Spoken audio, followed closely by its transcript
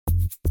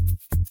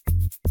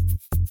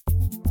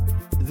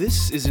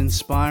This is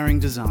Inspiring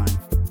Design,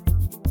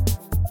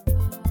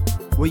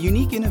 where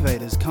unique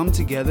innovators come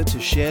together to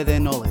share their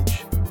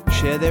knowledge,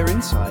 share their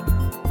insight,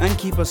 and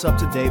keep us up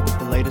to date with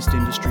the latest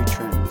industry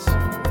trends.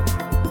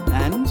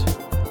 And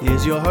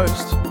here's your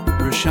host,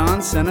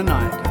 Roshan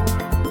Senanayake.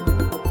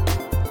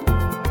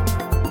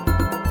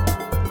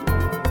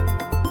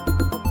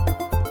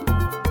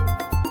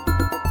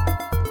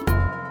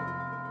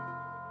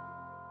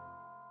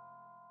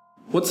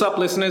 What's up,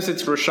 listeners?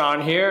 It's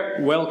Roshan here.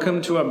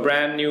 Welcome to a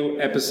brand new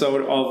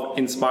episode of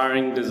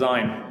Inspiring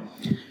Design.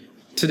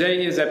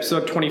 Today is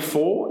episode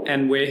 24,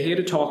 and we're here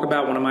to talk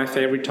about one of my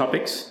favorite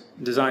topics,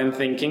 design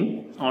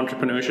thinking,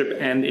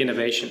 entrepreneurship, and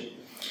innovation.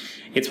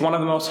 It's one of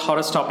the most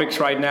hottest topics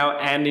right now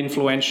and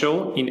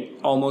influential in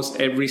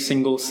almost every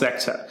single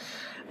sector.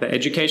 The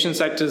education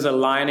sector is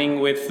aligning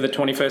with the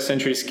 21st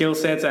century skill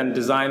sets, and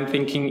design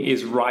thinking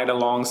is right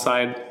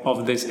alongside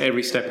of this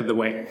every step of the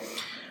way.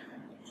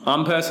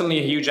 I'm personally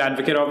a huge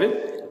advocate of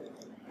it,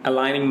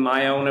 aligning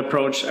my own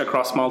approach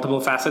across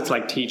multiple facets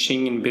like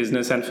teaching in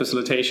business and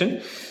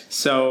facilitation.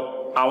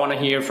 So I want to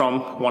hear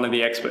from one of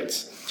the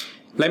experts.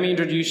 Let me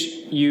introduce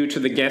you to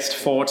the guest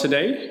for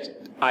today.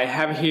 I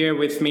have here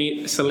with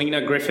me Selena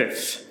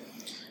Griffith.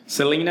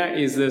 Selena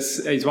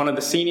is one of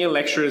the senior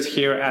lecturers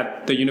here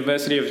at the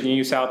University of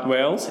New South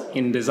Wales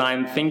in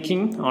design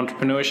thinking,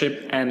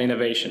 entrepreneurship, and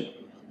innovation.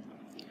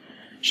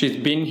 She's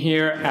been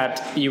here at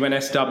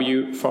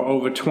UNSW for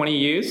over 20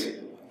 years,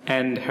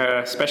 and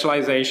her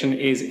specialization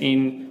is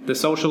in the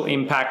social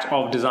impact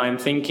of design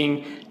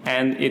thinking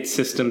and its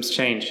systems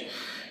change.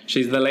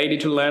 She's the lady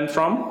to learn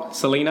from.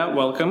 Selena,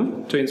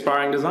 welcome to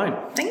Inspiring Design.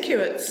 Thank you.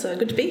 It's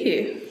good to be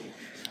here.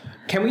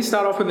 Can we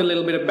start off with a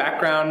little bit of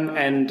background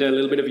and a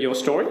little bit of your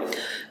story?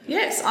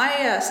 Yes,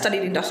 I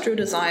studied industrial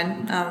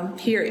design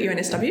here at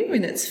UNSW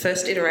in its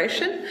first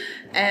iteration,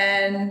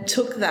 and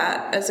took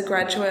that as a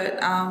graduate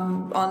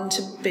on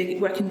to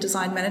work in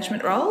design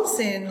management roles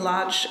in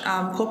large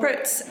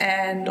corporates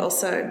and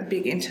also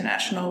big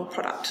international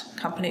product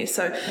companies.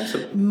 So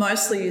awesome.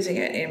 Mostly using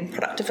it in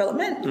product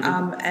development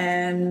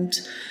and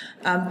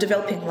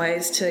developing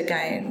ways to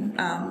gain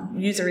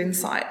user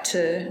insight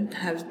to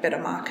have better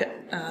market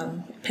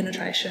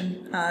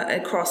penetration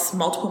across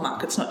multiple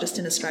markets, not just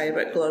in Australia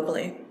but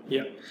globally.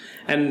 Yeah.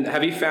 And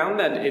have you found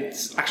that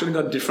it's actually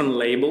got different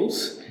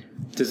labels,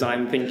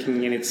 design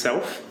thinking in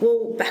itself?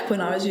 Well, back when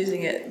I was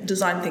using it,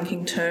 design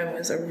thinking term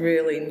was a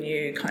really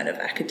new kind of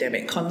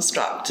academic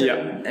construct.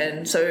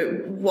 And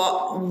so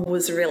what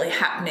was really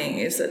happening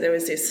is that there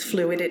was this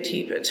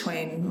fluidity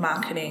between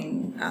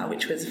marketing,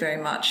 which was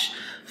very much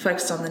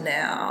focused on the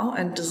now,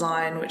 and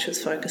design, which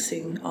was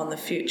focusing on the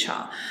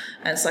future,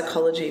 and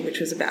psychology, which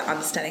was about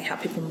understanding how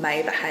people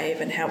may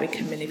behave and how we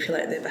can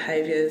manipulate their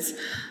behaviours,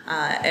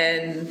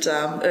 and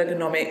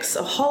ergonomics,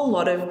 a whole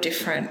lot of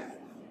different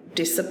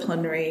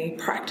disciplinary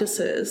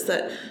practices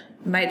that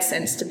made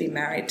sense to be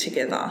married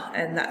together.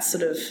 And that's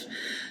sort of,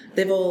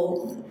 they've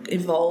all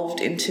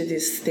evolved into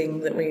this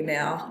thing that we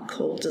now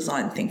call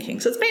design thinking.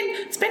 So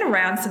it's been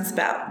around since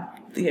about,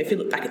 if you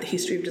look back at the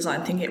history of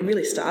design thinking, it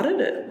really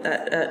started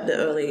at the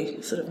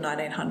early sort of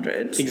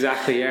 1900s.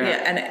 Exactly, yeah.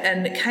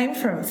 And it came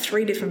from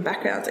three different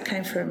backgrounds. It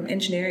came from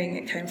engineering,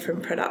 it came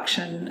from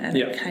production, and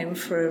it came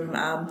from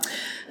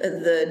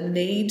the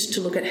need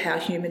to look at how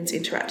humans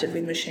interacted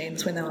with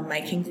machines when they were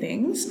making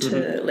things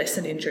to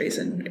lessen injuries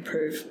and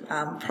improve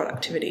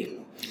productivity.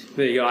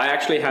 There you go. I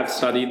actually have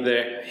studied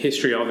the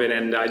history of it,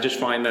 and I just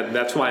find that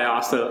that's why I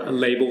asked a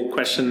label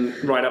question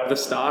right up the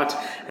start.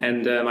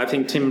 And I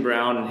think Tim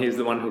Brown, he's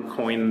the one who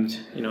coined,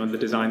 the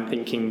design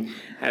thinking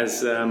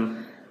as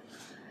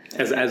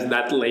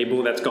that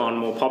label that's gone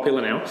more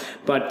popular now.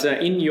 But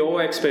in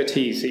your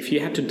expertise, if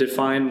you had to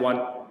define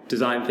what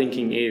design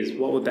thinking is,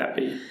 what would that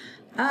be?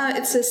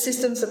 It's a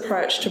systems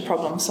approach to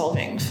problem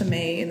solving for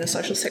me in the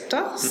social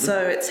sector.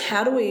 So it's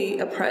how do we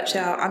approach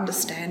our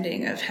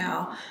understanding of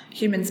how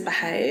humans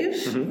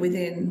behave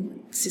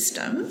within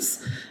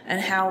systems, and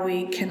how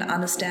we can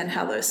understand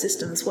how those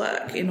systems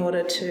work in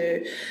order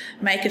to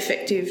make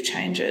effective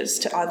changes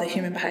to either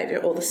human behaviour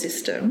or the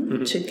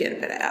system to get a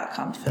better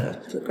outcome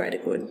for the greater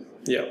good.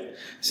 Yeah.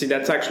 See,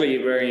 that's actually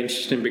very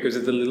interesting because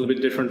it's a little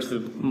bit different to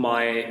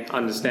my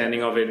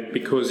understanding of it,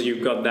 because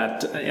you've got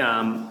that,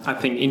 I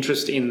think,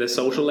 interest in the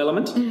social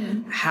element.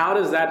 How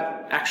does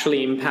that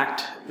actually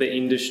impact the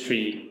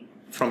industry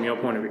from your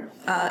point of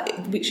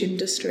view? Which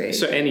industry?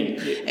 So any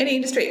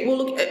industry. Well,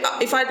 look,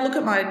 if I look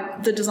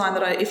at the design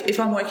that if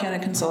I'm working on a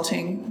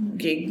consulting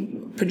gig,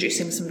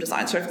 producing some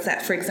design. So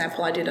for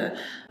example, I did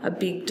a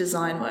big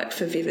design work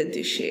for Vivid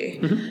this year,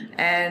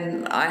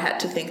 and I had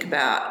to think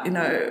about,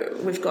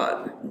 we've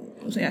got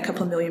a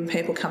couple of million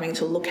people coming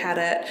to look at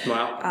it.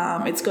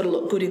 Wow. It's got to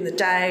look good in the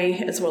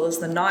day as well as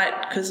the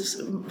night,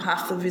 because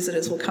half the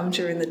visitors will come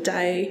during the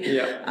day.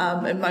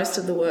 Yeah. And most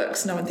of the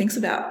works, no one thinks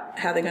about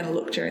how they're going to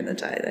look during the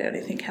day. They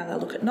only think how they'll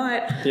look at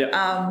night.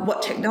 Yeah.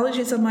 What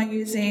technologies am I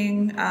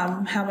using?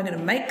 How am I going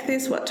to make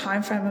this? What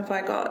time frame have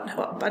I got?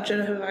 What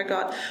budget have I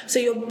got? So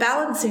you're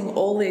balancing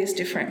all these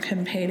different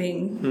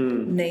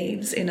competing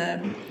needs in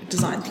a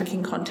design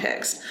thinking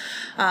context.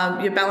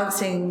 You're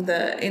balancing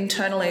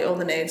internally all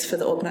the needs for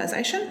the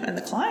organisation and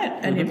the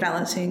client, and you're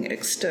balancing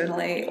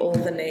externally all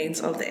the needs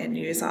of the end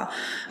user.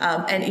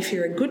 And if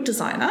you're a good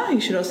designer,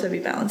 you should also be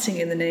balancing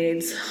in the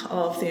needs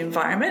of the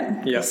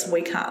environment, because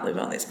we can't live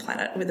on this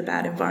planet with a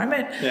bad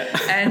environment. Yeah.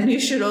 And you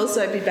should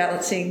also be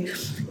balancing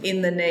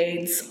in the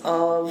needs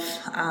of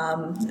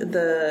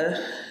the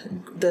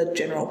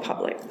general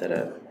public that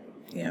are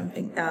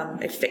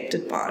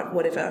affected by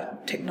whatever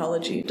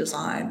technology,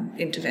 design,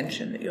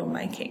 intervention that you're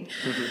making.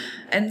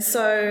 And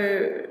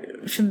so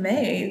for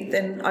me,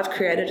 then I've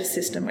created a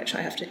system which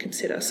I have to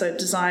consider. So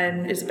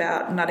design is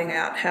about nutting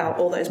out how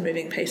all those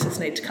moving pieces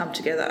need to come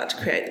together to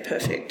create the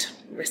perfect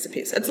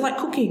recipes. It's like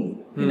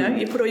cooking,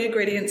 you put all your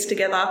ingredients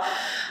together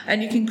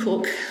and you can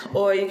cook,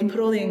 or you can put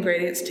all the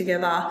ingredients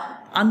together,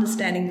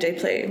 understanding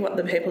deeply what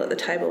the people at the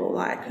table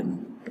like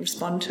and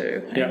respond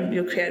to, and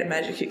you'll create a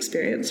magic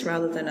experience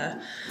rather than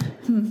a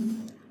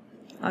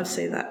I've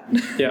seen that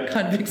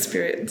kind of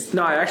experience.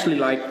 No, I actually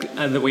like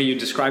the way you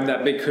describe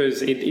that,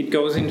 because it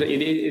goes into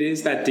it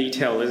is that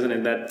detail, isn't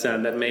it,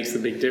 that makes the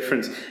big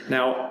difference.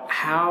 Now,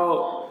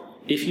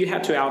 if you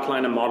had to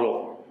outline a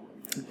model,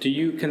 do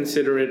you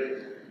consider it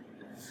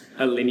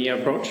a linear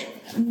approach?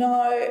 No,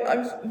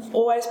 I've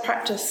always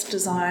practiced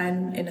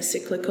design in a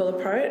cyclical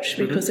approach,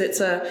 because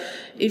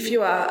if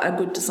you are a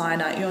good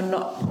designer, you're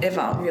not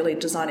ever really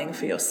designing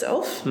for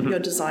yourself. You're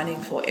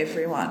designing for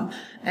everyone,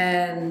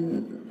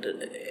 and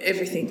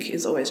everything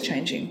is always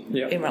changing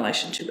in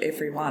relation to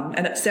everyone.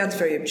 And it sounds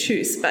very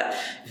obtuse, but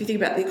if you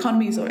think about it, the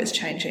economy is always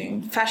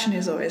changing, fashion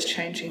is always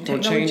changing,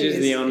 technology change is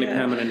the only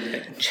permanent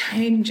thing.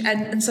 Change,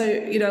 and so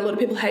a lot of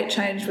people hate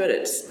change, but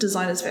it's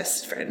designer's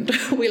best friend.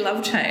 We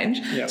love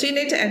change, so you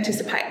need to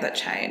anticipate that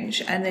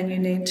change, and then you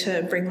need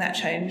to bring that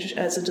change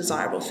as a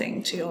desirable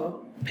thing to your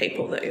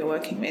people that you're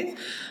working with.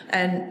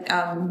 And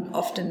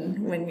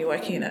often when you're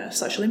working in a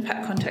social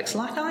impact context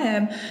like I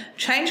am,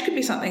 change could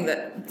be something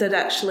that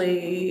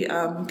actually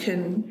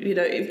can,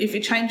 if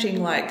you're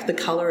changing like the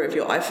colour of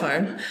your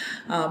iPhone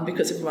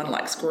because everyone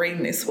likes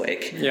green this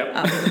week,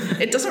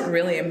 it doesn't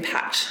really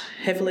impact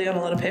heavily on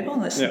a lot of people,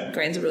 unless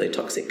green's a really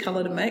toxic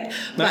colour to make.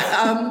 But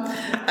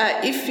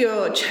if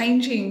you're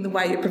changing the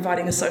way you're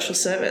providing a social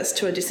service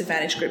to a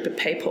disadvantaged group of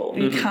people,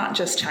 you can't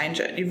just change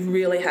it. You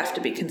really have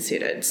to be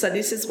considered. So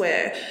this is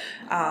where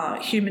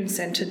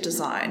human-centred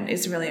design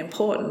is really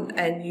important,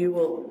 and you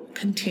will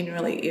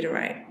continually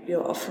iterate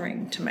your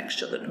offering to make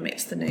sure that it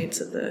meets the needs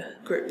of the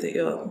group that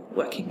you're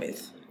working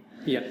with.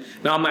 Yeah.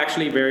 No, I'm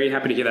actually very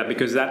happy to hear that,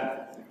 because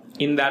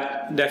in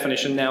that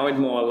definition now it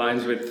more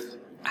aligns with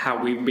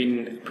how we've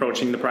been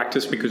approaching the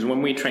practice, because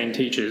when we train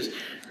teachers,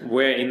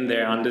 we're in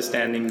there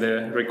understanding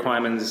the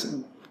requirements,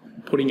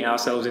 putting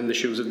ourselves in the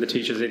shoes of the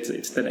teachers.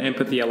 It's that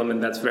empathy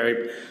element that's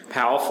very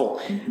powerful.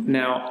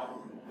 Now,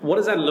 what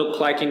does that look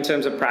like in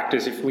terms of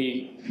practice if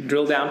we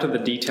drill down to the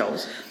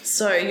details?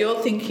 So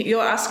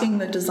you're asking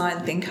the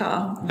design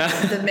thinker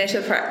the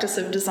meta practice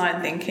of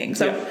design thinking.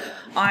 So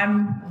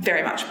I'm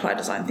very much applied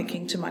design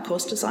thinking to my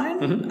course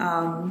design,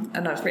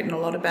 and I've written a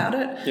lot about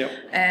it.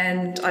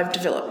 And I've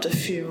developed a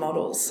few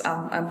models,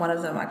 and one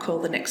of them I call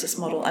the Nexus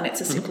model, and it's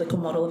a cyclical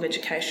model of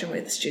education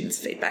where the students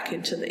feed back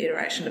into the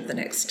iteration of the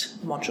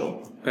next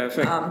module.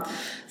 Perfect.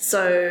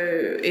 So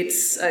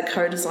it's a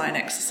co-design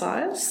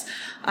exercise.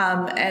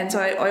 And so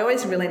I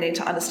always really need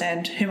to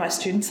understand who my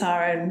students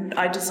are, and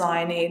I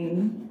design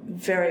in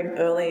very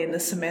early in the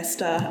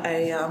semester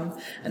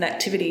an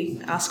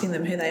activity asking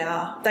them who they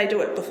are. They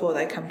do it before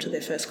they come to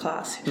their first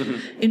class.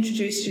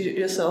 Introduce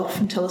yourself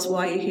and tell us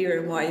why you're here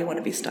and why you want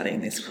to be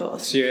studying this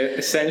course. So you're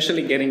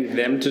essentially getting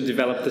them to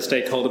develop the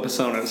stakeholder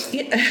personas.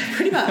 Yeah,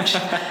 pretty much.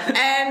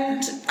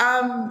 And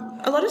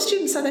a lot of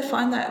students say they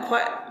find that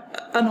quite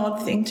an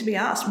odd thing to be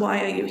asked,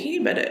 why are you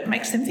here? But it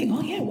makes them think,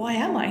 why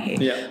am I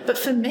here? But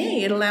for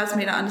me, it allows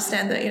me to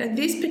understand that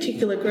this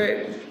particular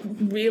group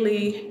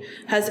really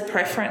has a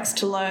preference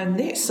to learn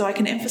this, so I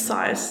can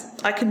emphasise,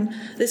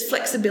 there's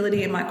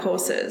flexibility in my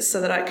courses so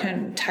that I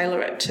can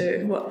tailor it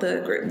to what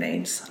the group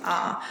needs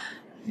are.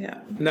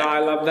 No, I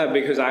love that,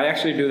 because I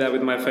actually do that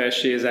with my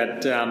first years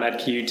at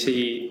QUT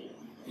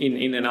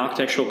in an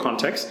architectural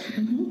context.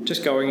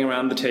 Just going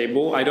around the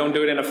table. I don't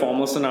do it in a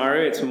formal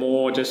scenario. It's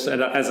more just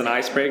as an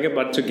icebreaker,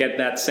 but to get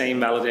that same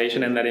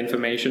validation and that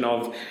information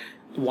of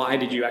why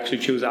did you actually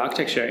choose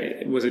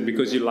architecture? Was it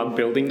because you love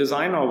building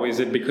design, or is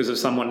it because of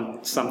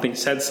something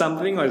said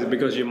something, or is it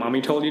because your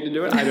mommy told you to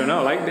do it? I don't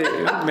know. Like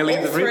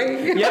millions of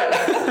reasons.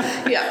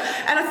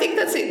 Yeah. And I think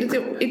that's it.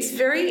 It's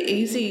very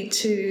easy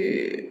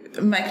to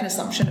make an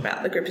assumption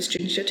about the group of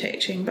students you're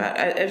teaching, but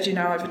as you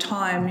know, over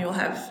time you'll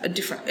have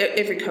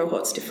every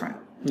cohort's different.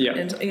 Yeah.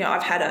 And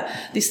I've had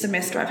this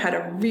semester I've had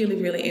a really,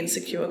 really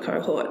insecure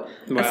cohort.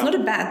 That's Wow. not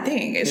a bad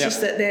thing. It's Yeah.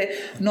 just that they're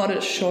not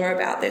as sure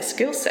about their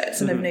skill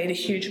sets and they need a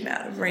huge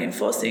amount of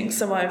reinforcing.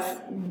 So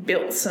I've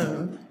built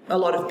a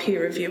lot of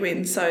peer review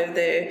in, so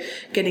they're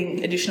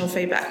getting additional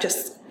feedback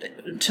just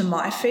to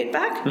my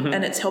feedback,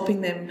 and it's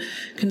helping them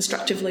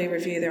constructively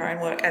review their own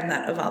work and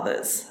that of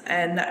others.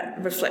 And that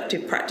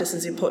reflective practice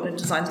is important in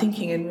design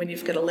thinking, and when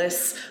you've got a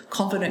less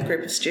confident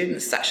group of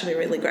students, it's actually a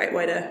really great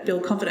way to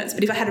build confidence.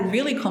 But if I had a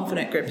really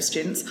confident group of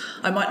students,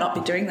 I might not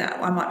be doing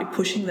that. I might be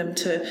pushing them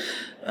to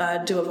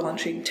do a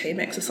voluntary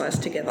team exercise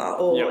together,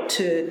 or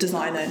to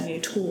design a new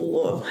tool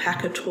or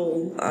hack a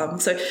tool.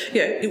 So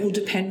it will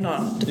depend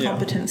on the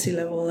competency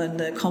level and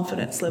the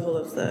confidence level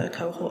of the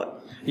cohort.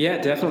 Yeah,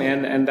 definitely.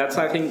 And that's,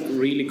 I think,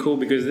 really cool,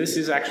 because this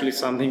is actually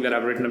something that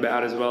I've written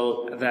about as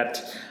well,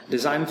 that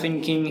design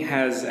thinking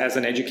has, as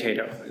an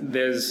educator,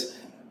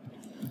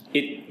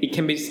 it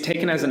can be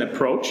taken as an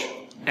approach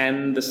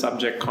and the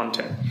subject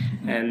content.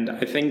 And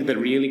I think the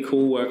really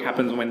cool work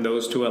happens when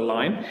those two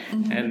align.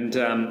 And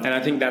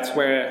I think that's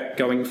where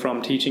going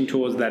from teaching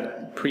towards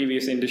that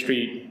previous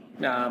industry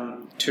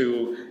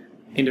to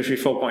Industry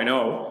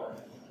 4.0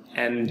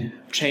 and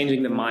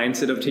changing the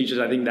mindset of teachers,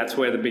 I think that's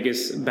where the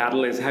biggest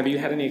battle is. Have you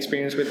had any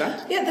experience with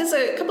that? Yeah, there's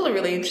a couple of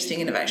really interesting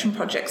innovation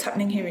projects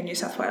happening here in New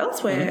South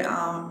Wales where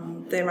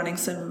they're running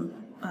some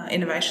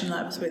innovation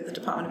labs with the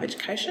Department of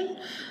Education,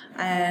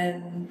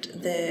 and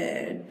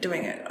they're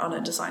doing it on a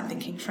design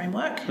thinking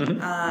framework.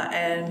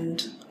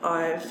 And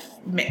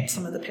I've met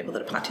some of the people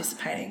that are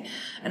participating,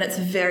 and it's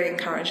very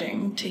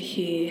encouraging to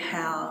hear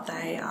how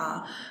they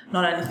are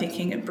not only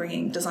thinking and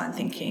bringing design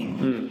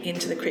thinking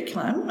into the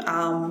curriculum,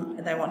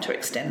 and they want to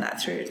extend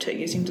that through to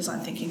using design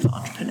thinking for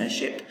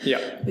entrepreneurship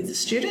with the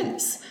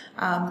students.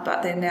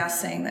 But they're now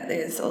seeing that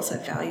there's also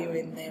value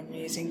in them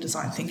using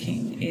design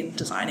thinking in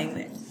designing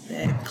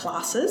their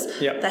classes.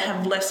 They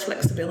have less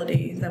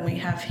flexibility than we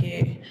have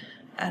here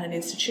at an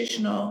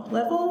institutional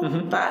level,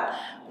 but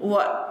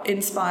what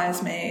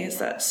inspires me is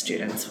that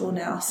students will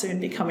now soon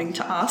be coming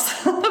to us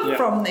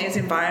from these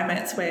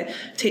environments where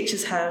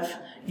teachers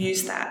have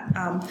used that.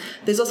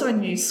 There's also a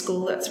new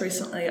school that's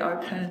recently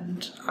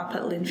opened up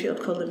at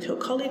Linfield called Linfield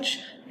College.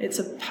 It's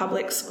a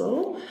public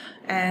school,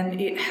 and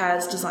it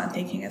has design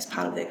thinking as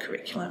part of their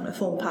curriculum, a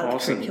formal part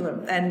of the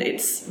curriculum. And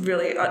it's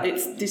really,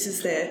 this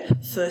is their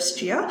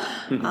first year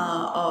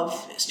of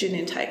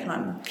student intake, and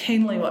I'm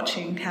keenly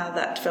watching how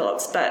that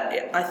develops.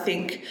 But I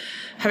think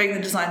having the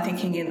design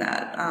thinking in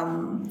that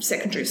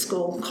secondary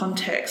school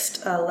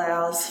context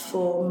allows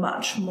for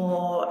much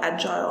more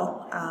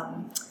agile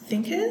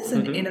thinkers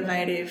and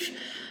innovative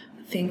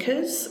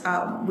thinkers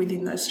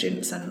within those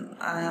students, and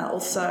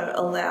also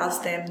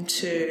allows them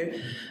to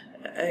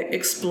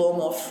explore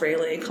more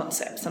freely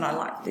concepts. And I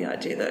like the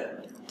idea that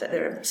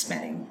they're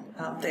expanding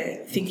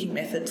their thinking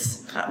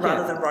methods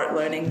rather than rote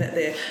learning, that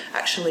they're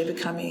actually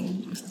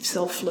becoming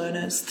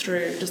self-learners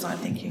through design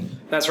thinking.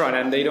 That's right,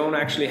 and they don't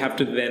actually have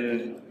to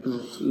then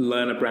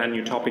learn a brand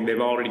new topic. They've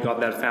already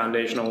got that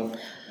foundational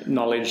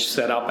knowledge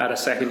set up at a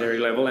secondary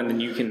level, and then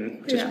you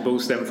can just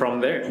boost them from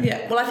there.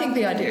 Yeah, well, I think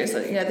the idea is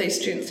that these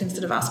students,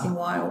 instead of asking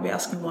why, will be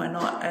asking why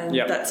not, and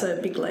that's a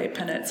big leap,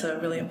 and it's a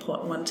really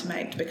important one to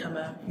make to become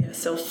a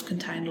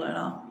self-contained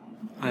learner.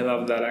 I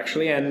love that,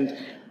 actually. And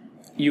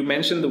you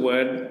mentioned the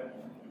word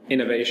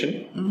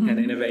innovation and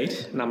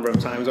innovate a number of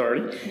times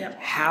already.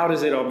 How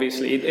does it,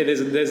 obviously,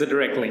 there's a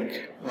direct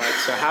link, right?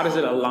 So how does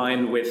it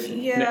align with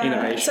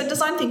innovation? So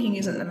design thinking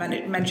isn't the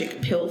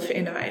magic pill for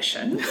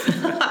innovation.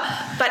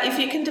 But if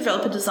you can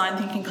develop a design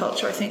thinking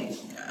culture, I think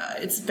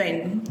it's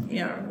been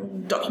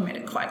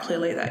documented quite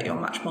clearly that you're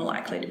much more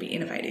likely to be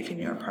innovative in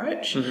your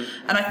approach. And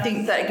I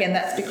think that, again,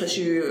 that's because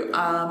you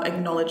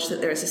acknowledge that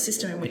there is a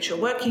system in which you're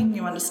working,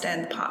 you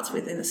understand the parts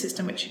within the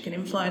system which you can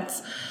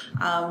influence.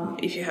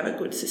 If you have a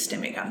good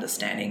systemic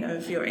understanding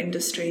of your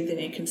industry, then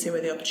you can see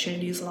where the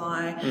opportunities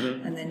lie,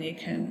 and then you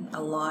can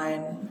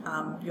align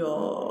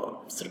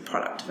your sort of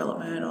product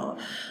development or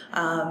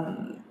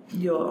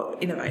your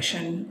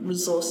innovation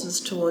resources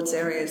towards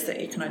areas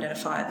that you can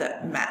identify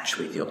that match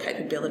with your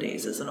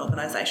capabilities as an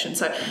organisation.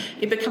 So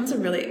it becomes a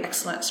really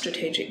excellent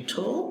strategic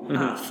tool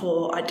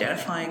for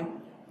identifying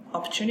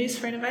opportunities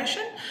for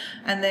innovation.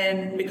 And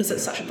then, because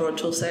it's such a broad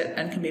tool set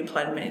and can be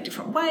applied in many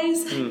different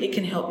ways, it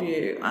can help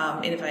you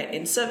innovate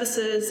in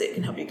services, it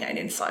can help you gain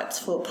insights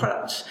for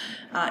product,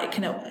 it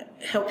can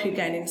help you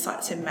gain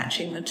insights in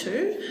matching the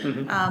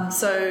two.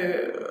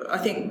 So I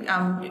think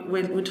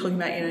we're talking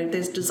about,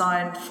 there's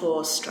design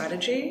for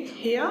strategy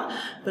here,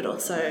 but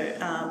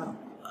also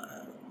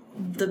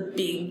the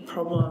big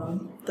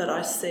problem that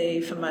I see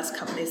for most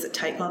companies that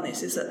take on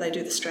this is that they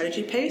do the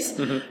strategy piece,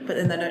 but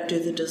then they don't do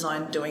the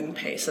design doing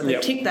piece. So they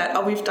tick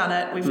that, we've done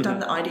it, we've done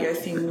the IDEO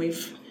thing,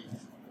 we've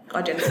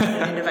identified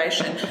an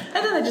innovation,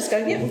 and then they just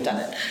go, we've done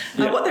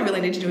it. What they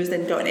really need to do is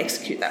then go and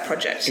execute that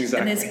project.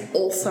 And there's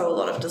also a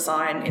lot of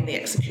design in the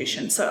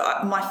execution. So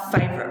my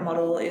favourite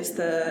model is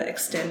the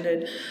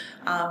extended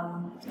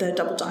the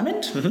double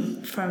diamond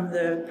from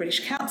the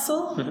British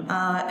Council,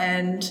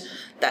 and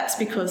that's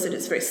because it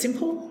is very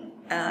simple.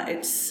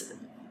 It's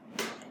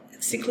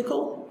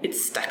cyclical,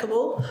 it's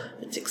stackable,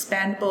 it's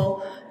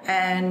expandable,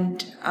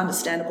 and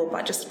understandable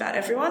by just about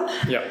everyone.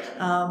 Yeah.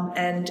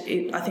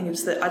 I think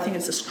it's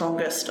the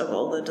strongest of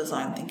all the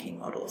design thinking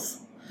models.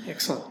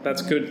 Excellent.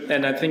 That's good.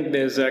 And I think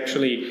there's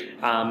actually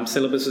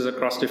syllabuses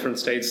across different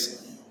states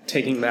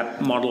taking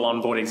that model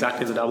on board,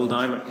 exactly the double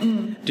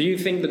diamond. Do you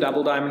think the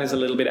double diamond is a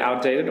little bit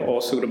outdated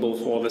or suitable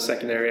for the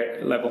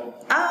secondary level?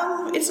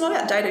 It's not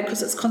outdated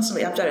because it's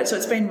constantly updated. So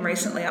it's been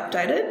recently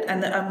updated,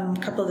 and a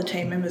couple of the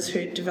team members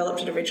who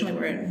developed it originally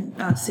were in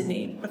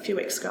Sydney a few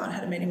weeks ago and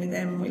had a meeting with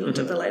them. We looked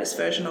at the latest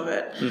version of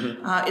it.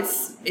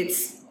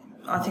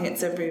 I think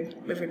it's every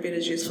bit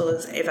as useful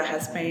as ever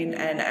has been,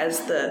 and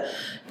as the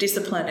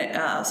discipline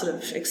sort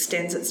of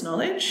extends its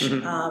knowledge,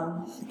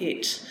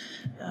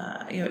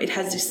 it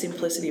has this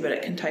simplicity, but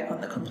it can take on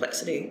the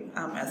complexity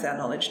as our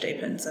knowledge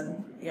deepens.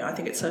 And I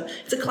think it's a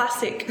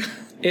classic.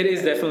 It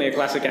is definitely a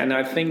classic, and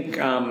I think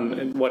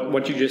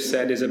what you just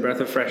said is a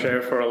breath of fresh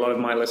air for a lot of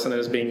my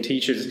listeners being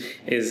teachers.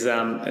 Is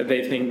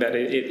they think that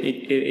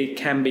it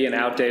can be an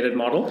outdated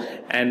model,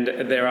 and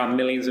there are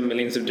millions and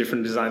millions of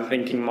different design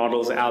thinking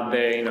models out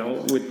there,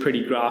 with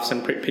pretty graphs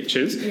and pretty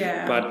pictures.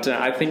 Yeah. But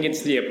I think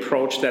it's the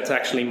approach that's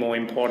actually more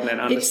important, and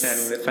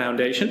understanding the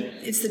foundation.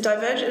 It's the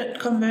divergent,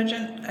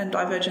 convergent, and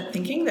divergent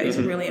thinking that is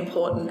really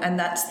important, and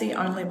that's the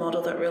only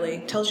model that really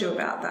tells you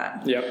about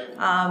that. Yeah.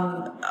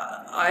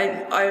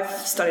 I've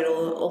studied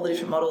all the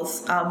different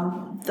models.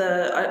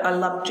 I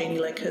love Jeannie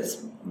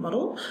Leker's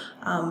model.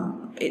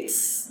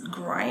 It's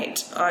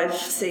great. I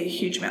see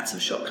huge amounts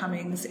of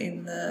shortcomings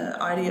in the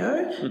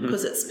IDEO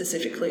because it's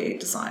specifically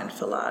designed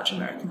for large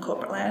American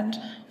corporate land.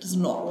 It does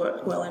not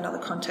work well in other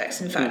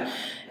contexts. In fact,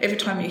 every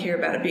time you hear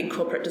about a big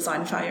corporate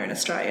design failure in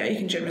Australia, you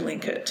can generally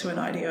link it to an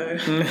IDEO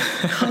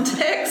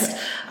context.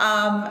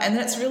 And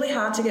then it's really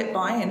hard to get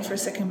buy-in for a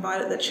second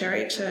bite at the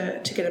cherry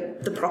to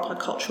get the proper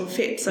cultural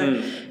fit.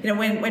 So,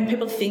 when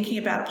people are thinking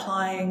about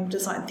applying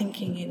design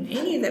thinking in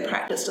any of their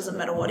practice, doesn't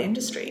matter what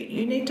industry,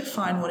 you need to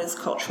find what is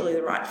culturally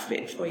the right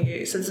fit for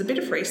you. So there's a bit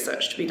of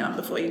research to be done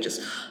before you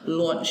just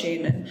launch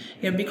in.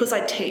 And because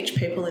I teach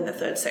people in the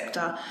third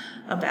sector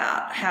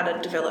about how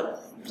to develop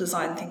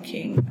design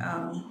thinking,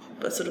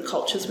 sort of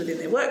cultures within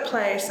their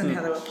workplace and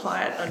how they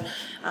apply it, and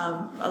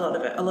a lot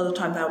of the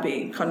time they'll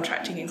be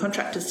contracting in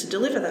contractors to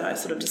deliver that. I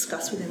sort of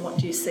discuss with them, what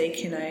do you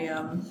seek in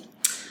a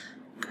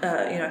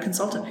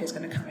consultant who's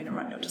going to come in and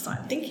run your design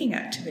thinking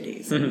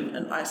activities.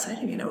 And I say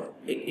to him,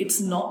 it's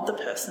not the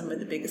person with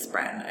the biggest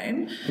brand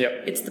name.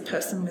 Yep. It's the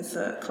person with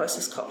the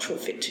closest cultural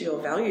fit to your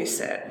value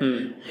set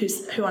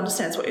who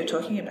understands what you're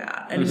talking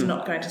about and is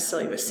not going to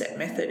sell you a set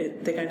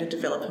method. They're going to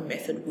develop a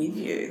method with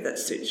you that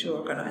suits your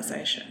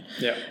organisation.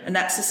 Yep. And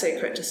that's the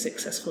secret to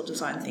successful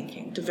design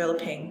thinking,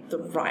 developing the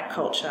right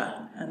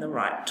culture and the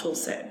right tool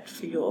set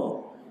for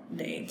your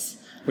needs.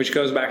 Which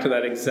goes back to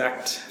that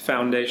exact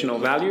foundational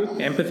value,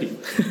 empathy.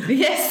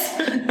 Yes.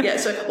 Yeah,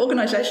 so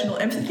organisational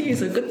empathy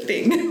is a good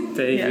thing.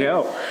 There you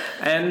go.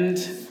 And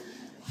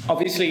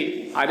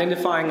obviously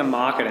identifying a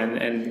market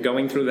and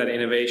going through that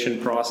innovation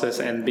process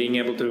and being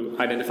able to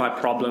identify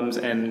problems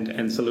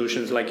and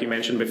solutions, like you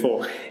mentioned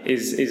before,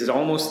 is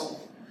almost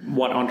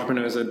what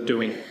entrepreneurs are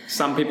doing.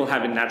 Some people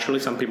have it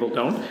naturally, some people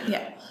don't.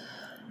 Yeah.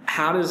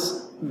 How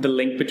does the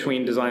link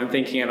between design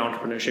thinking and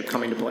entrepreneurship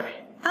come into play?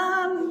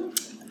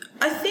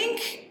 I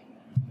think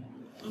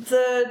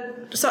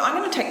so I'm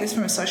going to take this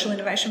from a social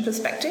innovation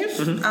perspective.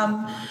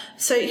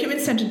 So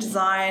human-centered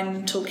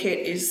design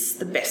toolkit is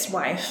the best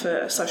way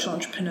for social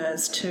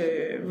entrepreneurs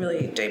to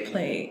really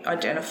deeply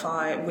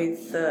identify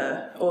with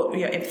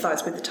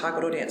empathise with the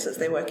target audiences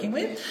they're working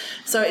with.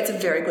 So it's a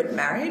very good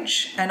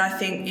marriage. And I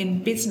think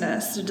in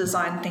business, the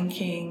design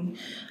thinking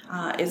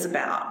is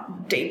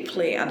about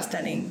deeply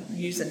understanding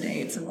user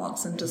needs and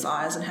wants and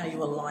desires and how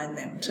you align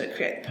them to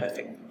create the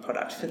perfect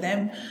product for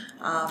them.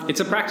 It's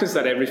a practice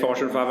that every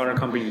Fortune 500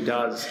 company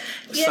does.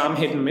 Yeah, some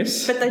hit and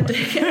miss. But they do,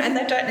 and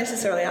they don't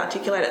necessarily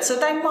articulate it. So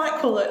they might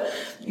call it,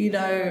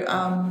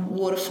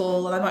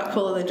 waterfall, or they might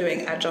call it they're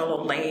doing agile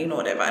or lean or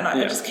whatever. And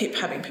I just keep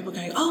having people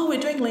going, oh,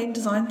 we're doing lean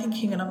design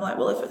thinking. And I'm like,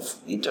 well, if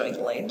you're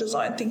doing lean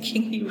design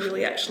thinking, are you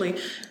really actually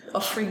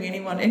offering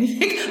anyone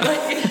anything?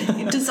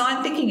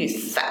 Design thinking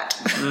is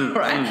fat,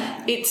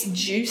 right? It's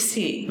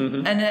juicy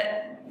and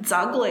it's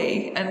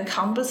ugly and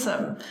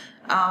cumbersome.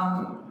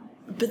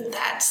 But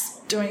that's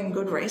doing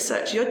good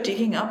research. You're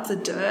digging up the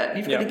dirt.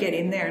 You've got to get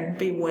in there and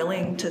be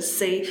willing to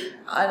see.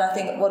 And I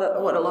think what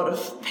a lot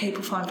of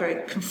people find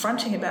very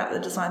confronting about the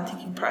design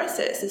thinking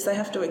process is they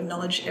have to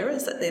acknowledge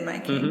errors that they're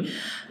making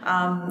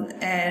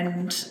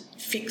and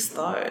fix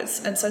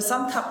those. And so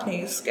some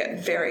companies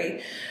get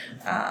very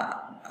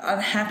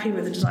unhappy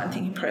with the design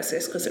thinking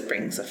process because it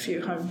brings a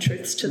few home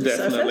truths to the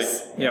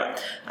surface. Yeah.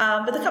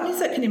 But the companies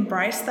that can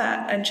embrace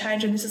that and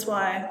change, and this is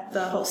why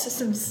the whole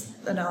systems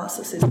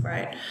analysis is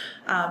great.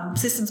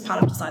 Systems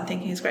part of design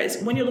thinking is great.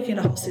 Is when you're looking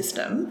at a whole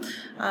system,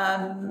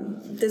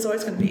 there's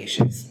always going to be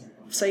issues.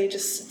 So you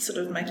just sort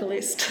of make a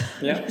list.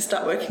 Yeah.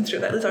 Start working through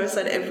that. As I always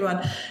say to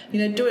everyone,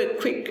 do a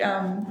quick,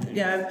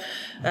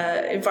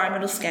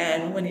 environmental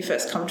scan when you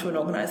first come to an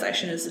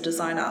organisation as a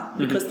designer,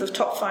 because the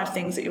top 5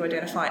 things that you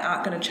identify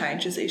aren't going to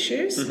change as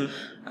issues,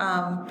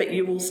 but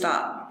you will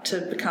start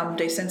to become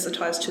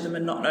desensitised to them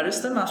and not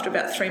notice them after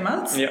about 3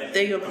 months. Yeah.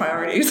 They're your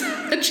priorities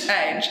to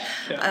change.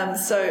 Yeah.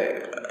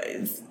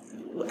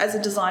 As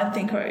a design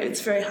thinker,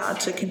 it's very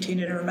hard to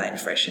continue to remain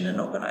fresh in an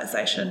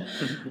organisation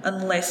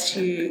unless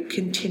you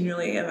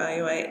continually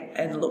evaluate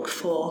and look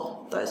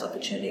for those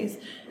opportunities.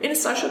 In a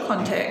social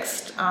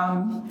context,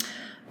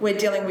 we're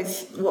dealing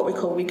with what we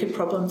call wicked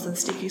problems and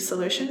sticky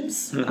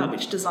solutions,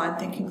 which design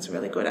thinking is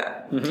really good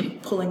at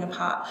pulling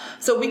apart.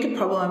 So a wicked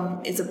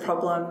problem is a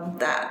problem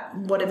that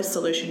whatever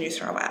solution you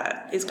throw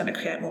at it is going to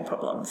create more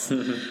problems.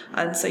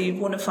 And so you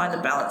want to find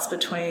a balance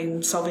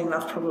between solving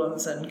enough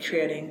problems and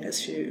creating as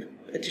few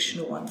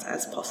additional ones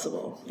as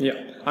possible. Yeah,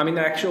 I mean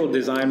the actual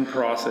design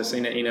process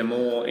in a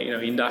more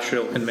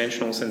industrial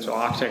conventional sense, or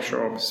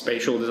architecture or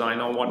spatial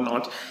design or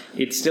whatnot,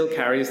 it still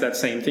carries that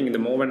same thing. The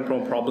more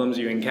problems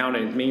you encounter,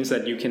 it means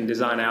that you can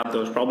design out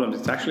those problems.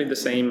 It's actually the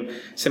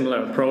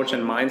similar approach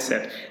and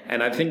mindset,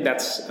 and I think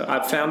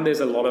I've found there's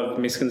a lot of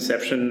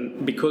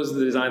misconception because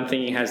the design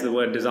thinking has the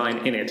word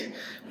design in it.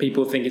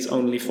 People think it's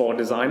only for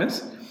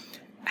designers.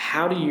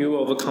 How do you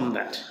overcome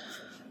that?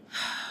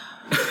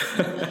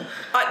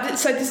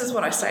 So this is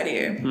what I say to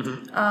you.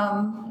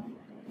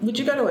 Would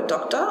you go to a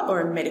doctor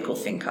or a medical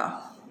thinker?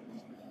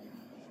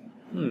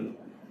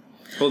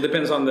 Well, it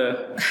depends on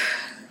the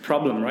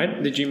problem,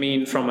 right? Did you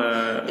mean from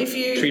a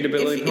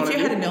treatability point of view? If you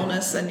had an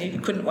illness and you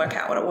couldn't work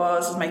out what it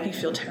was making you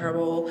feel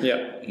terrible,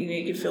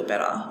 you could feel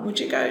better, would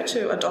you go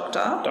to a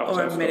doctor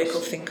or a medical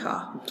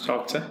thinker?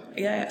 Doctor.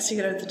 Yeah, so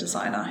you go to the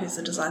designer who's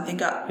the design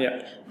thinker.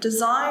 Yeah.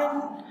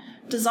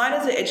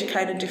 Designers are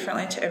educated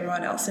differently to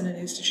everyone else in an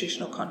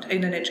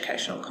in an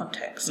educational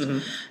context.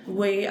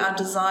 We are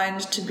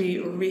designed to be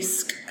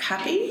risk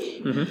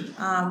happy,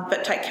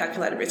 but take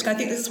calculated risk. And I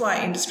think this is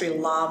why industry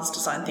loves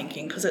design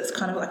thinking, because it's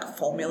kind of like a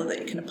formula that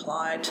you can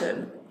apply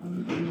to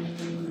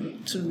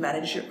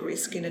manage your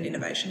risk in an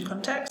innovation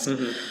context.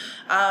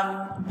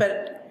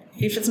 But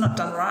if it's not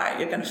done right,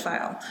 you're going to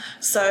fail.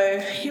 So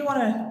you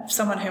want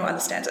someone who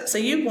understands it. So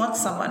you want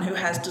someone who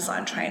has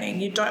design training.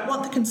 You don't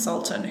want the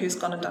consultant who's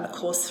gone and done a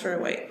course for a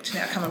week to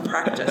now come and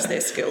practice their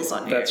skills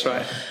on you. That's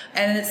right.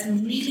 And it's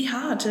really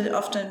hard to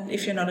often,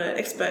 if you're not an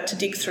expert, to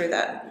dig through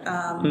that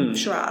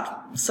charade.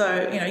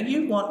 So,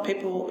 you want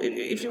people,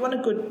 if you want a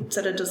good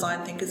set of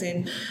design thinkers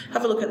in,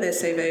 have a look at their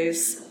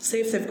CVs,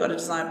 see if they've got a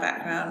design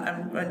background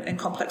and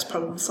complex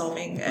problem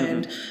solving,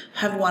 and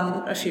have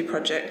won a few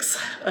projects,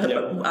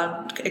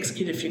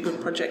 executed a few good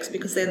projects,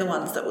 because they're the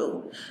ones that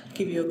will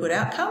give you a good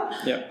outcome.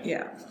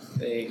 Yeah.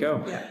 There you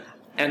go. Yeah.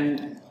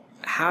 And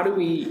how do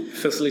we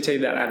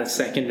facilitate that at a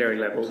secondary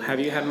level? Have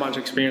you had much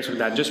experience with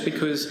that? Just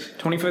because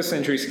 21st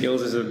century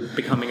skills is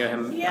becoming a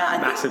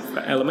massive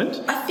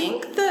element. I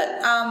think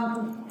that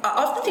I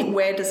often think,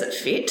 where does it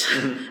fit?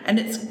 And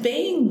it's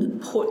being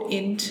put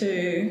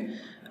into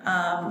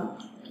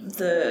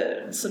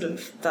the sort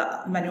of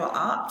the manual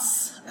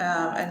arts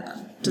and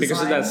design.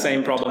 Because of that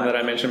same problem that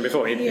I mentioned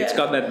before. It's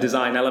got that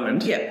design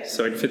element,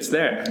 so it fits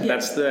there. Yeah.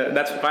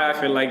 That's why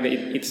I feel like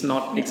it's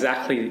not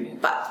exactly...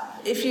 But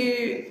if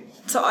you...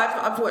 So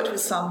I've worked with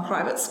some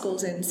private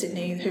schools in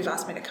Sydney who've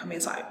asked me to come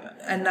in,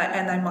 and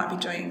they might be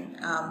doing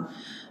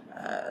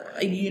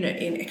a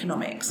unit in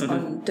economics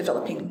on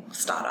developing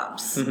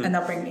startups, and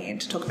they'll bring me in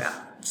to talk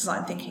about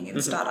design thinking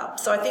in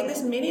startups. So I think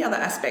there's many other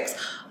aspects.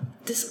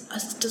 This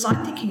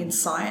design thinking in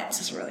science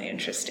is really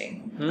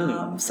interesting.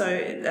 So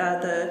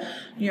the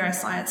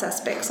neuroscience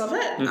aspects of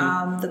it,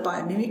 the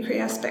biomimicry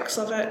aspects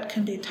of it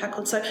can be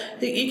tackled. So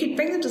you could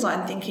bring the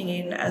design thinking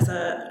in as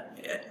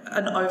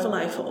an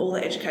overlay for all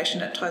the education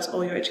that ties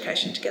all your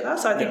education together.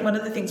 So I think one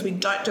of the things we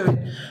don't do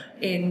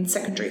in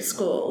secondary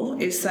school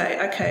is say,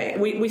 okay,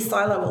 we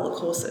silo all the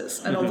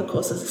courses, and all the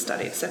courses are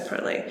studied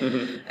separately.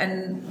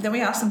 And then we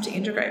ask them to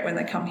integrate when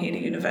they come here to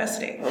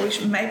university. Well,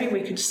 maybe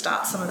we could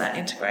start some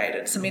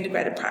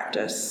integrated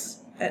practice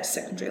at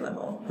secondary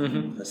level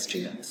for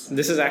students.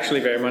 This is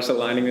actually very much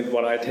aligning with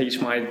what I teach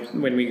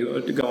when we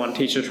go on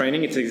teacher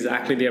training. It's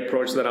exactly the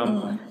approach that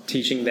I'm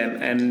teaching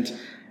them. And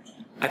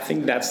I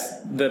think that's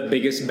the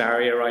biggest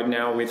barrier right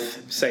now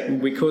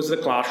because the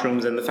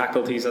classrooms and the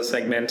faculties are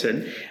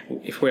segmented.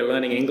 If we're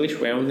learning English,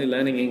 we're only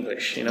learning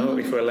English.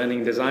 If we're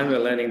learning design, we're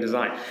learning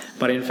design.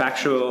 But in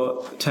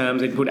factual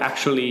terms, it would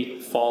actually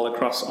fall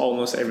across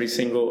almost every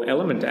single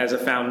element as a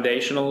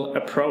foundational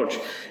approach.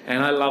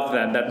 And I love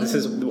that this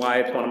is why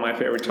it's one of my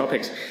favorite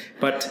topics.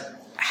 But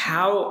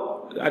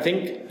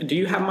do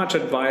you have much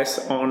advice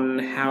on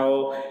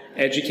how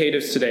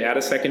educators today at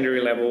a secondary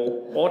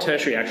level, or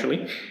tertiary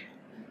actually,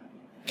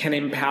 can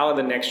empower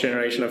the next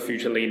generation of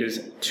future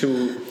leaders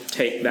to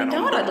take that on? You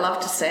know what I'd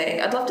love to see?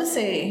 I'd love to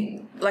see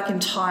like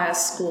entire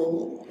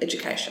school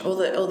education, all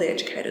the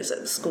educators at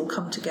the school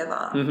come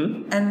together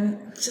and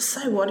just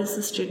say, what is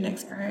the student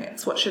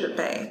experience? What should it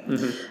be?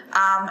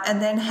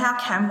 And then how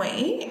can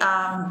we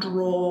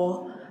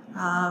draw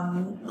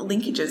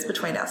linkages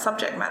between our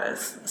subject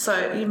matters.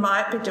 So you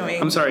might be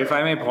doing... I'm sorry, if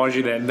I may pause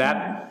you there.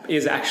 That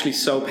is actually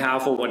so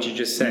powerful what you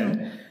just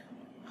said.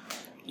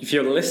 If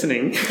you're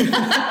listening,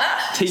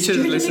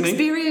 teachers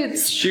listening,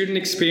 student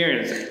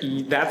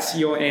experience, that's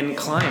your end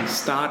client.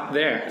 Start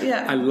there.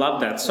 Yeah. I love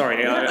that.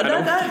 Sorry. No.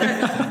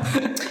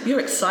 You're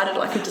excited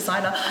like a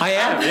designer. I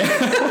am,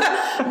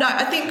 yeah. No,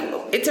 I think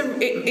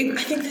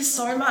I think there's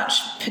so much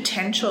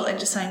potential in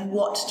just saying,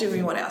 what do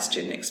we want our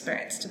student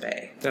experience to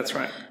be? That's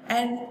right.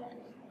 And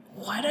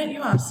why don't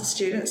you ask the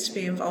students to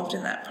be involved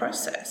in that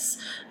process?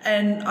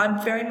 And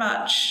I very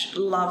much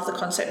love the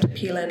concept of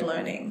peer-led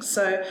learning.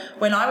 So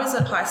when I was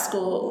at high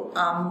school,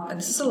 and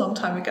this is a long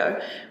time ago,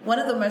 one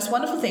of the most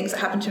wonderful things that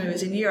happened to me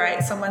was in Year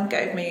 8, someone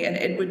gave me an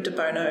Edward de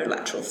Bono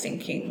lateral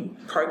thinking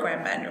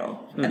program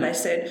manual. And they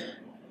said,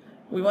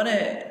 we want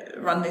to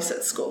run this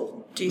at school.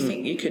 Do you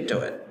think you could do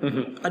it?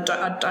 I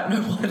don't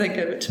know why they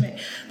gave it to me.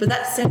 But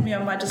that sent me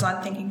on my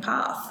design thinking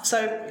path.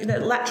 So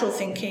lateral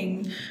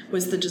thinking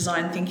was the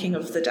design thinking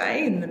of the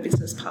day in the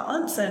business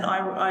parlance. And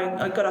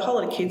I got a whole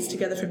lot of kids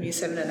together from Year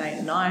 7 and 8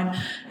 and 9.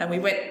 And we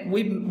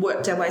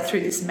worked our way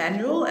through this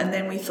manual. And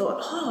then we thought,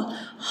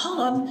 hold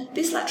on,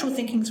 this lateral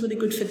thinking is really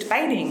good for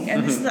debating.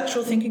 And this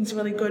lateral thinking is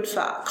really good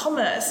for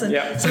commerce.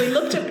 And so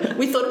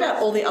we thought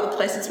about all the other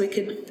places we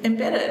could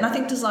embed it. And I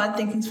think design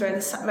thinking is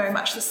very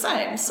much the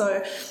same.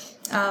 So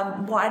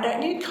why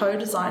don't you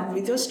co-design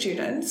with your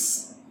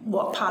students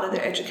what part of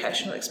their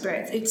educational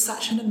experience? It's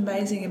such an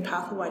amazing and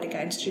powerful way to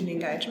gain student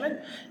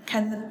engagement.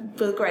 Can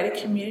the greater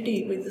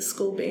community with the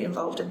school be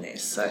involved in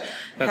this? So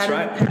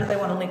how do they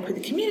want to link with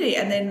the community?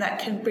 And then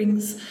that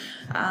brings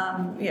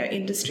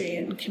industry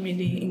and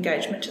community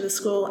engagement to the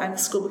school, and the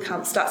school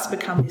starts to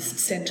become this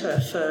centre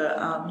for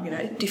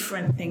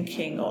different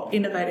thinking or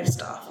innovative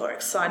stuff or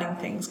exciting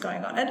things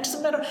going on. And it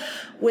doesn't matter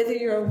whether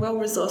you're a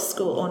well-resourced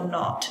school or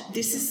not.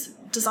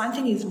 Design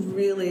thinking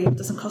really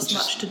doesn't cost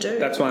much to do.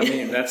 That's what I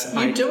mean.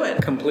 I do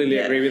it. Completely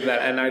agree with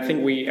that. And I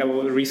think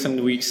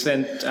recently we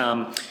sent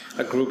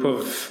a group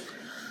of,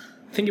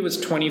 I think it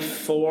was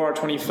 24 or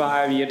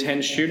 25 Year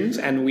 10 students,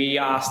 and we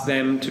asked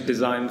them to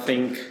design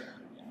think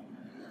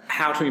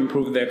how to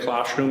improve their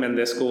classroom and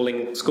their school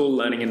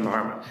learning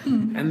environment.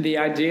 And the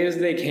ideas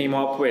they came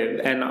up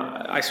with, and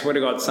I swear to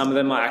God, some of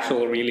them are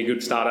actual really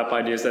good startup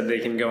ideas that they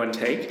can go and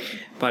take,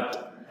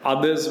 but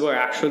others were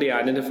actually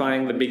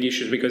identifying the big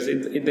issues, because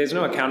there's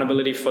no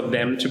accountability for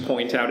them to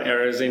point out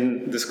errors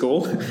in the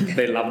school.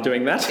 They love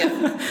doing that.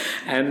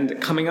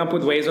 And coming up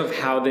with ways of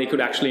how they could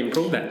actually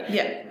improve that.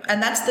 Yeah,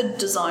 and that's the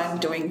design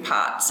doing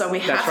part. So we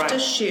have to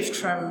shift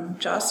from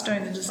just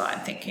doing the design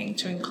thinking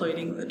to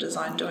including the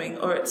design doing,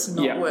 or it's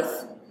not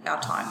worth our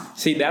time.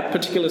 See, that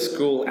particular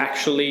school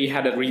actually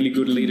had a really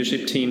good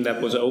leadership team that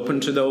was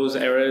open to those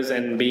errors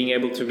and being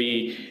able to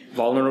be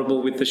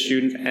vulnerable with the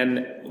student.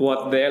 And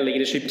what their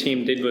leadership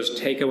team did was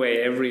take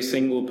away every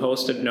single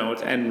post-it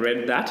note and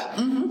read that.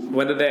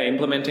 Whether they're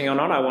implementing or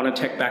not, I want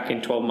to check back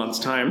in 12 months'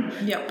 time.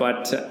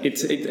 But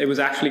it was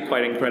actually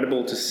quite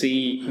incredible to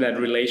see that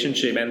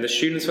relationship, and the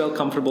students felt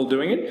comfortable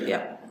doing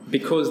it.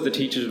 Because the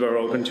teachers were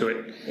open to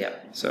it.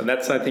 So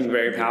that's, I think,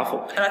 very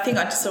powerful. And I think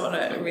I just want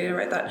to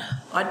reiterate that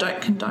I don't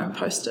condone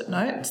post-it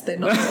notes. They're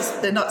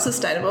not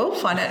sustainable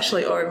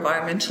financially or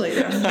environmentally.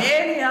 There are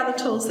many other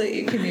tools that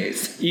you can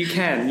use. You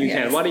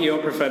can. What are your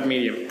preferred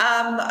medium?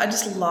 I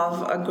just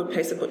love a good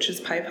piece of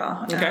butcher's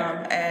paper.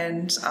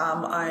 And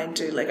I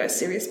do Lego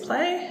Serious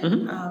Play,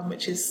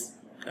 which is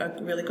a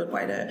really good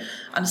way to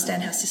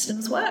understand how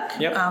systems work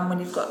when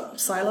you've got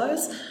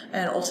silos,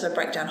 and also to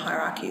break down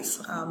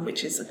hierarchies,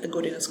 which is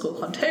good in a school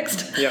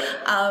context.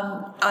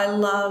 I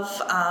love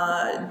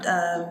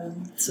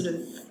sort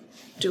of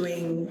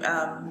doing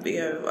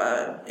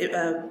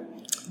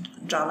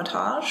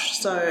dramatage.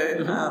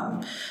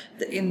 So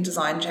in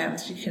design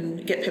jams, you can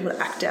get people to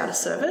act out a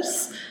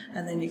service,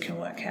 and then you can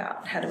work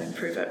out how to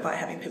improve it by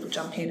having people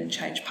jump in and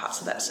change parts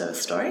of that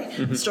service story.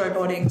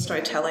 Storyboarding,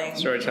 storytelling,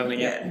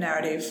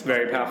 narrative,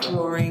 very powerful.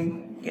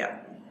 Drawing,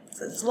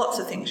 So there's lots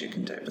of things you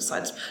can do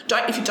besides.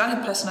 If you don't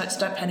have post notes,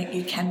 don't panic.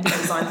 You can be a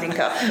design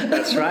thinker.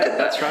 That's right.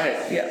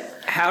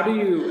 How do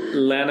you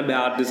learn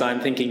about design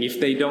thinking if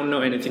they don't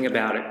know anything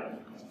about it?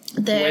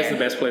 Where's the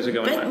best place to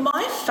go?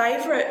 My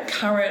favourite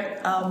current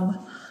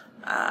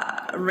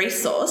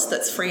resource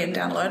that's free and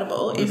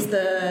downloadable is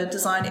the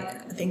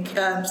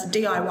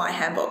DIY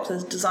handbook, the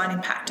Design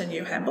Impact and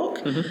You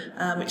handbook,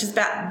 which is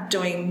about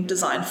doing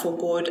design for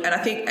good. And I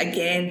think,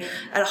 again,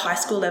 at a high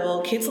school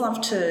level, kids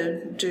love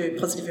to do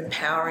positive,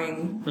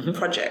 empowering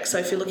projects. So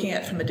if you're looking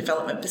at it from a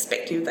development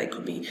perspective, they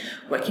could be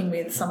working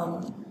with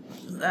some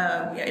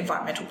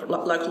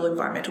local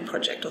environmental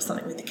project or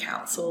something with the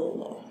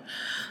council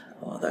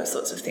or those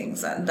sorts of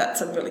things, and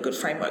that's a really good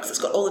framework. So it's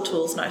got all the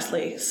tools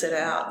nicely set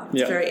out.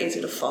 It's very easy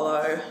to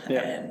follow,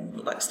 and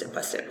like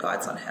step-by-step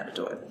guides on how to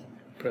do it.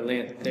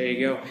 Brilliant. There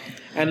you go.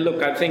 And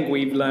look, I think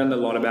we've learned a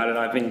lot about it.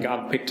 I think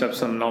I've picked up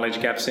some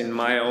knowledge gaps in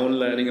my own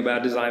learning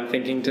about design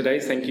thinking today.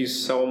 Thank you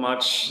so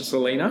much,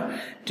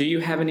 Selena. Do you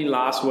have any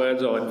last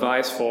words or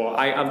advice for...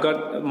 I've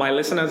got... My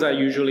listeners are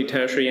usually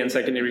tertiary and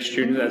secondary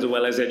students as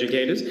well as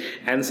educators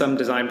and some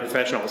design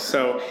professionals.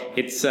 So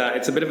it's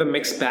a bit of a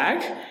mixed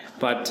bag.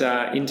 But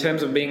in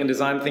terms of being a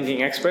design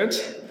thinking expert,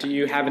 do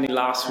you have any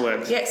last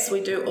words? Yes,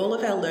 we do all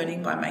of our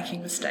learning by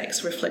making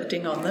mistakes,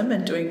 reflecting on them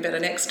and doing better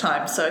next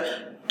time.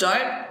 So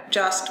don't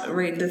just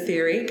read the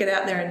theory, get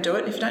out there and do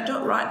it. If you don't do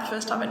it right the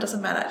first time, it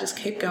doesn't matter. Just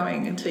keep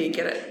going until you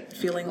get it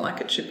feeling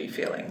like it should be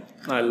feeling.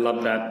 I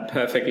love that.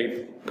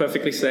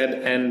 Perfectly said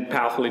and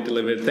powerfully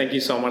delivered. Thank you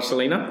so much,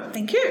 Selena.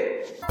 Thank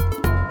you.